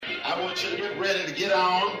I want you to get ready to get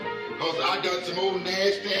on, because I got some old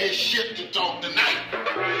nasty ass shit to talk tonight.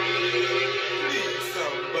 Need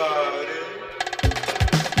somebody.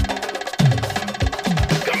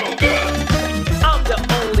 Come on, girl. I'm the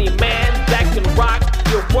only man that can rock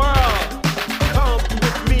your world. Come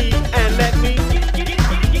with me and let me get it,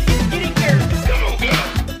 girl. Come on, girl.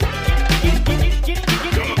 Get it,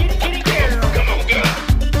 girl. Come on, girl.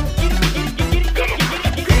 Get it, girl.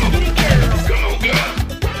 Come on, girl.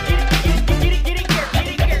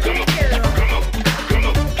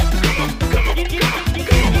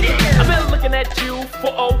 I've been looking at you for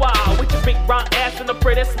a while with your big brown ass and a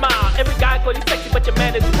pretty smile. Every guy call you sexy, but your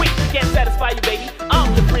man is weak. Can't satisfy you, baby.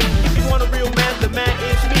 I'm the freak. If you want a real man, the man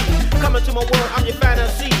is me. Coming to my world, I'm your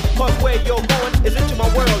fantasy. Cause where you're going is into my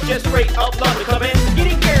world. Just straight up love to come in. Get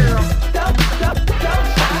it, girl. Don't stop. Don't stop.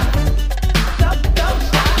 Don't stop.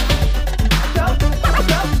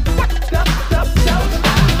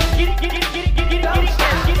 Get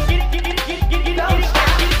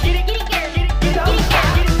it, girl.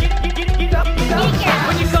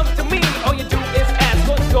 When you come to me, all you do is ask.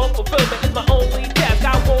 Cause your fulfillment is my only task.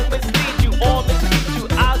 I won't mislead you or mistreat you.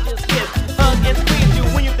 I'll just kiss, hug, and squeeze you.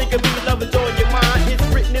 When you think of me, love is on your mind. It's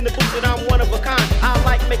written in the book that I'm one of a kind. I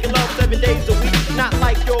like making love 7 days a week. Not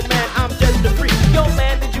like your man, I'm